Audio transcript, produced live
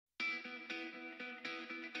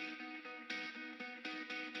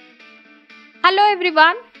Hello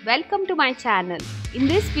everyone, welcome to my channel. In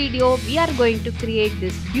this video, we are going to create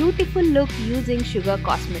this beautiful look using Sugar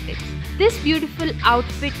Cosmetics. This beautiful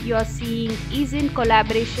outfit you are seeing is in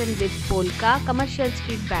collaboration with Polka, Commercial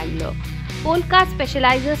Street, Bangalore. Polka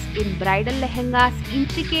specializes in bridal lehengas,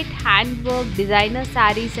 intricate handwork, designer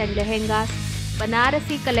saris and lehengas,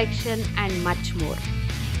 Banarasi collection and much more.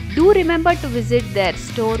 Do remember to visit their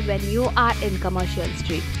store when you are in Commercial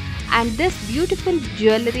Street. And this beautiful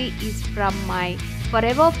jewelry is from my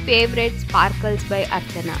forever favorite sparkles by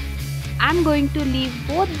Archana. I'm going to leave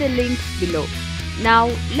both the links below. Now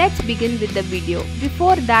let's begin with the video.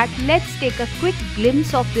 Before that, let's take a quick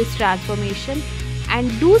glimpse of this transformation and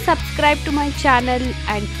do subscribe to my channel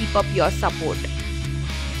and keep up your support.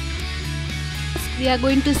 We are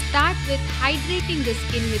going to start with hydrating the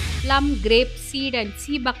skin with plum, grape seed and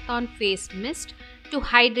sea buckthorn face mist to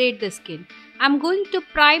hydrate the skin. I'm going to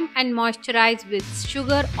prime and moisturize with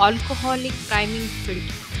Sugar Alcoholic Priming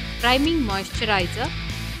Moisturizer.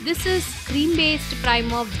 This is cream based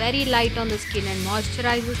primer, very light on the skin and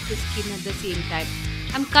moisturizes the skin at the same time.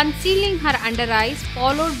 I'm concealing her under eyes,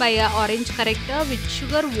 followed by a orange corrector with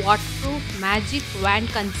Sugar Waterproof Magic Wand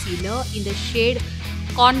Concealer in the shade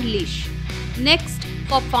Cornlish. Next,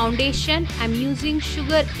 for foundation, I'm using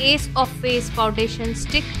Sugar Ace of Face foundation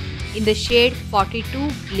stick in the shade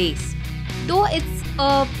 42 Lace. Though it's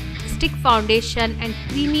a stick foundation and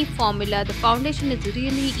creamy formula, the foundation is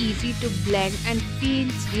really easy to blend and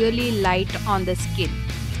feels really light on the skin.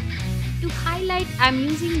 To highlight, I'm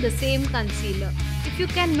using the same concealer. If you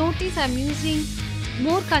can notice, I'm using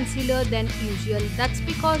more concealer than usual. That's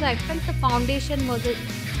because I felt the foundation was a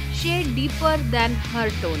shade deeper than her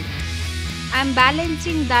tone. I'm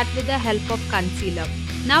balancing that with the help of concealer.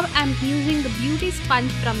 Now I'm using the beauty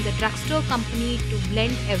sponge from the drugstore company to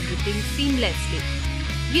blend everything seamlessly.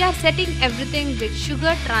 We are setting everything with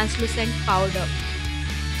Sugar Translucent Powder.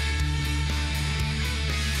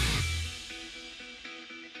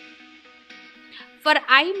 For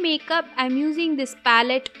eye makeup, I'm using this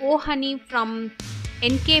palette Oh Honey from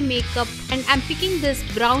NK Makeup and I'm picking this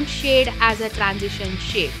brown shade as a transition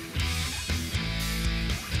shade.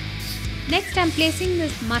 Next, I'm placing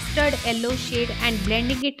this mustard yellow shade and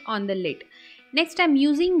blending it on the lid. Next, I'm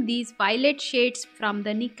using these violet shades from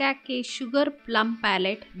the Nika K Sugar Plum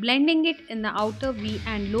palette, blending it in the outer V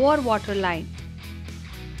and lower waterline.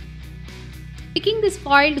 Taking this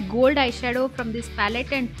foiled gold eyeshadow from this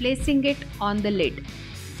palette and placing it on the lid.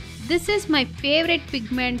 This is my favorite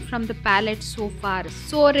pigment from the palette so far.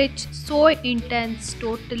 So rich, so intense,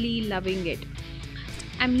 totally loving it.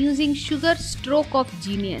 I'm using Sugar Stroke of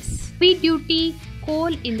Genius Sweet Duty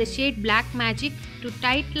Kohl in the shade Black Magic to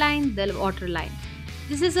tightline the waterline.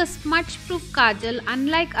 This is a smudge proof kajal.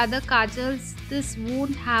 Unlike other kajals, this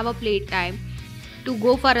won't have a playtime to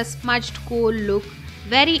go for a smudged kohl look,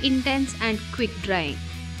 very intense and quick drying.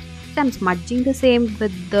 I'm smudging the same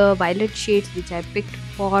with the violet shades which I picked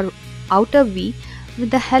for outer V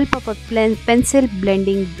with the help of a pencil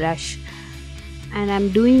blending brush. And I'm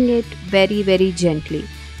doing it very gently.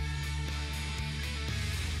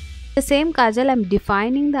 The same kajal, I'm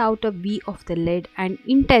defining the outer V of the lid and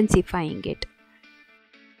intensifying it.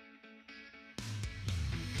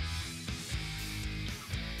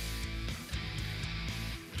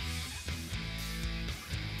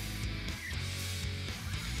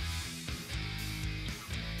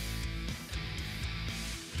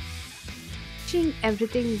 Finishing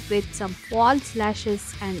everything with some false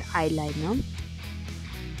lashes and eyeliner.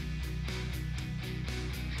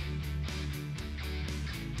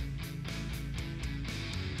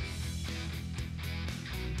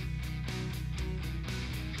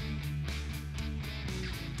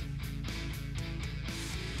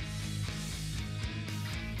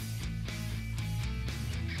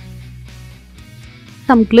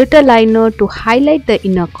 Some glitter liner to highlight the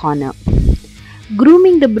inner corner.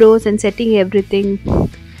 Grooming the brows and setting everything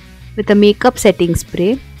with a makeup setting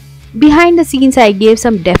spray. Behind the scenes, I gave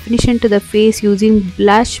some definition to the face using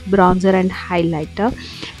blush, bronzer and highlighter,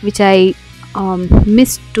 which I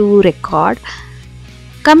missed to record.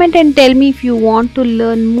 Comment and tell me if you want to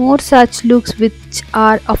learn more such looks which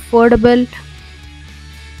are affordable.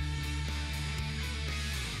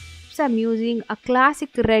 I'm using a classic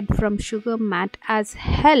red from Sugar Matte as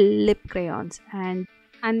Hell lip crayons and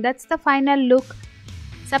that's the final look.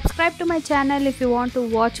 Subscribe to my channel if you want to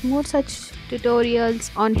watch more such tutorials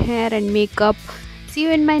on hair and makeup. See you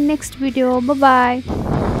in my next video. Bye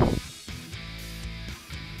bye.